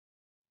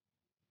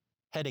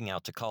Heading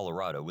out to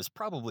Colorado was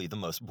probably the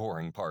most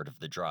boring part of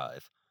the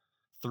drive.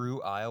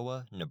 Through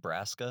Iowa,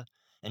 Nebraska,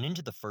 and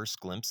into the first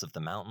glimpse of the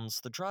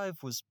mountains, the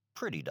drive was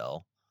pretty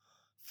dull.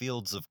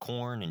 Fields of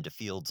corn into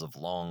fields of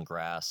long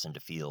grass into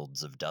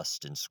fields of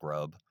dust and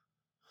scrub.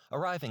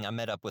 Arriving, I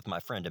met up with my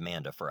friend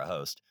Amanda for a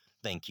host.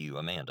 Thank you,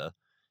 Amanda.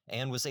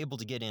 And was able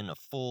to get in a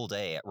full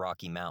day at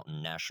Rocky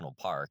Mountain National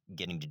Park,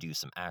 getting to do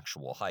some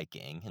actual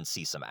hiking and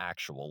see some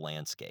actual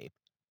landscape.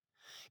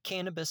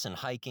 Cannabis and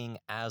hiking,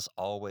 as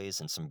always,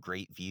 and some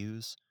great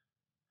views.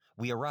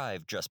 We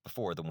arrived just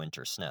before the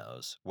winter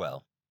snows.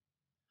 Well,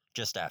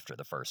 just after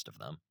the first of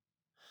them.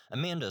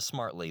 Amanda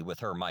smartly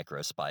with her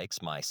micro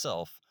spikes,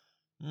 myself,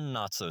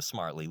 not so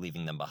smartly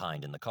leaving them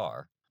behind in the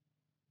car.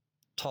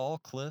 Tall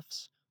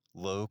cliffs,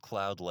 low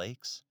cloud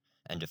lakes,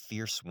 and a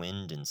fierce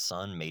wind and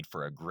sun made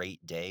for a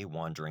great day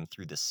wandering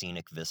through the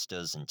scenic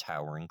vistas and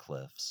towering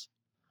cliffs.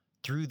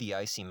 Through the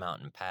icy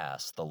mountain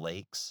pass, the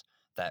lakes,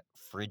 that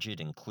frigid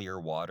and clear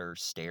water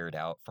stared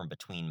out from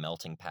between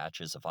melting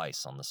patches of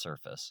ice on the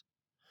surface.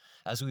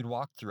 As we'd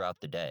walked throughout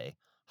the day,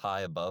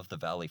 high above the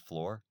valley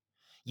floor,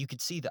 you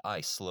could see the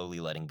ice slowly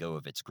letting go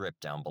of its grip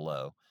down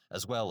below,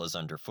 as well as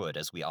underfoot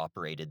as we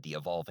operated the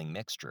evolving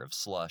mixture of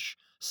slush,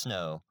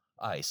 snow,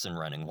 ice, and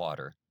running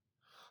water.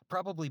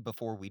 Probably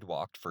before we'd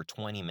walked for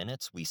 20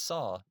 minutes, we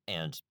saw,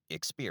 and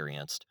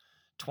experienced,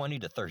 20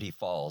 to 30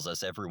 falls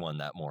as everyone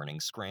that morning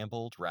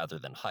scrambled rather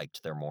than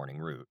hiked their morning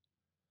route.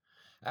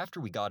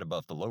 After we got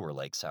above the lower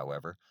lakes,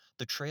 however,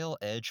 the trail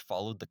edge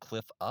followed the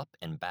cliff up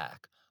and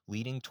back,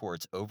 leading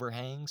towards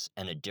overhangs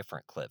and a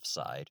different cliff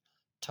side,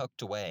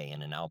 tucked away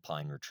in an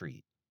alpine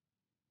retreat.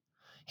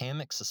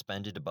 Hammock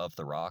suspended above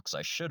the rocks,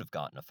 I should have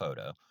gotten a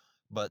photo,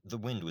 but the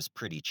wind was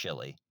pretty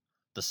chilly,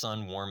 the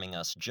sun warming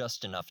us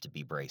just enough to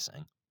be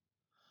bracing.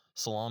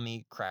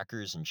 Salami,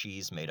 crackers, and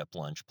cheese made up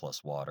lunch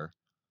plus water.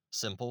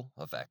 Simple,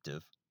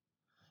 effective.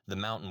 The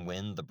mountain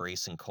wind, the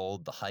bracing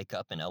cold, the hike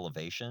up in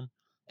elevation,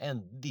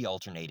 and the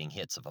alternating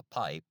hits of a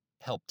pipe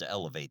helped to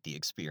elevate the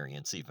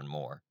experience even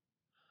more.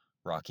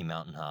 Rocky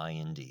Mountain High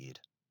indeed.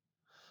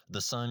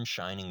 The sun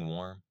shining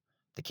warm,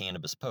 the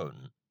cannabis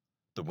potent,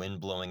 the wind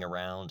blowing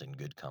around, and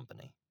good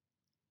company.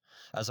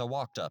 As I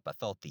walked up, I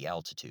felt the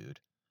altitude,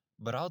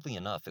 but oddly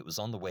enough, it was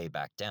on the way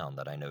back down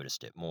that I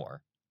noticed it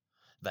more.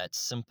 That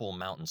simple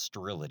mountain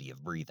sterility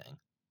of breathing.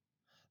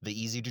 The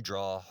easy to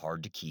draw,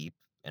 hard to keep,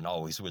 and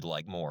always would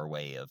like more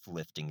way of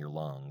lifting your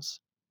lungs.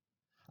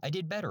 I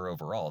did better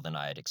overall than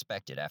I had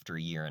expected after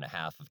a year and a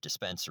half of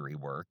dispensary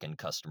work and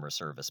customer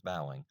service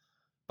bowing,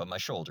 but my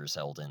shoulders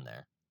held in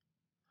there.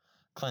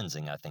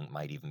 Cleansing, I think,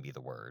 might even be the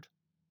word.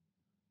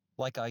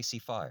 Like icy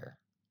fire.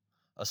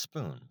 A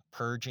spoon,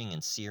 purging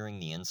and searing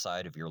the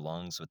inside of your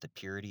lungs with the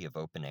purity of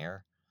open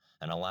air,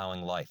 and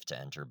allowing life to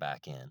enter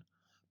back in,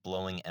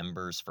 blowing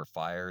embers for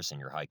fires in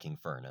your hiking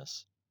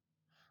furnace,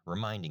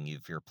 reminding you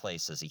of your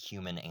place as a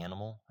human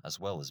animal as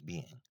well as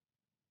being.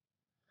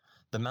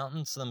 The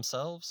mountains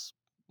themselves,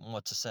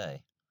 what to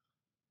say?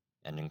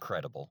 And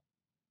incredible.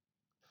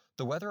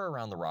 The weather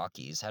around the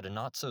Rockies had a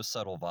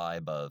not-so-subtle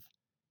vibe of,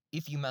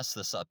 if you mess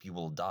this up, you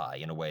will die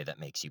in a way that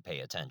makes you pay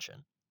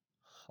attention.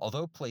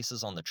 Although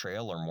places on the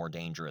trail are more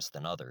dangerous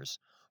than others,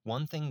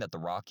 one thing that the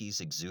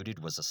Rockies exuded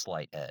was a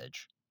slight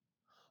edge.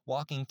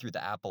 Walking through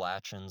the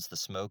Appalachians, the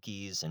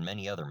Smokies, and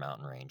many other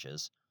mountain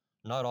ranges,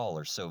 not all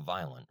are so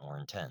violent or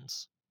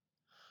intense.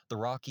 The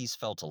Rockies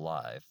felt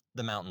alive,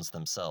 the mountains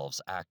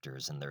themselves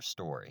actors in their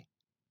story.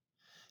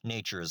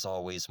 Nature is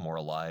always more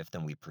alive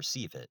than we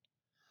perceive it,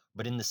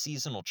 but in the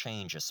seasonal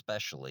change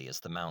especially as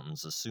the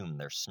mountains assume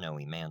their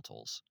snowy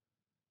mantles,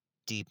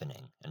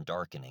 deepening and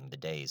darkening the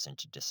days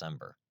into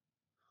December.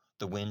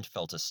 The wind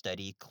felt a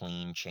steady,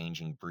 clean,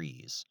 changing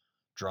breeze,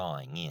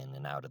 drawing in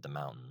and out of the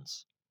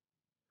mountains.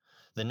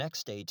 The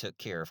next day took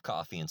care of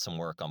coffee and some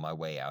work on my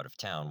way out of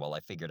town while I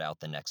figured out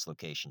the next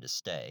location to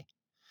stay,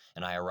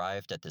 and I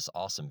arrived at this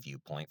awesome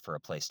viewpoint for a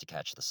place to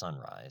catch the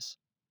sunrise.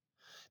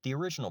 The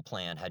original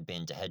plan had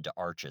been to head to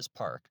Arches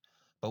Park,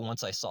 but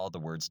once I saw the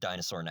words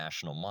Dinosaur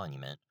National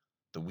Monument,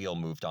 the wheel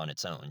moved on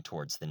its own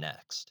towards the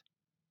next.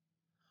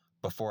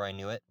 Before I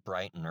knew it,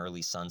 bright and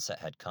early sunset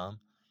had come,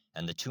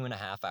 and the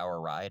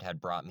 2.5-hour ride had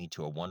brought me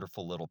to a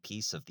wonderful little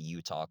piece of the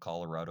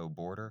Utah-Colorado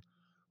border,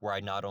 where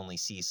I'd not only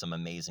see some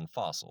amazing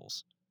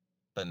fossils,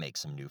 but make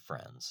some new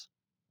friends.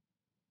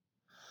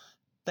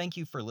 Thank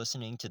you for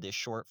listening to this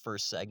short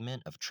first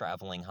segment of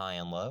Traveling High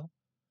and Low.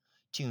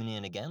 Tune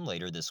in again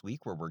later this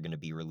week where we're going to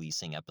be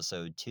releasing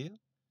episode 2.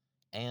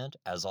 And,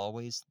 as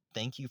always,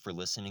 thank you for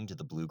listening to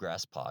the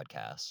Bluegrass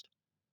Podcast.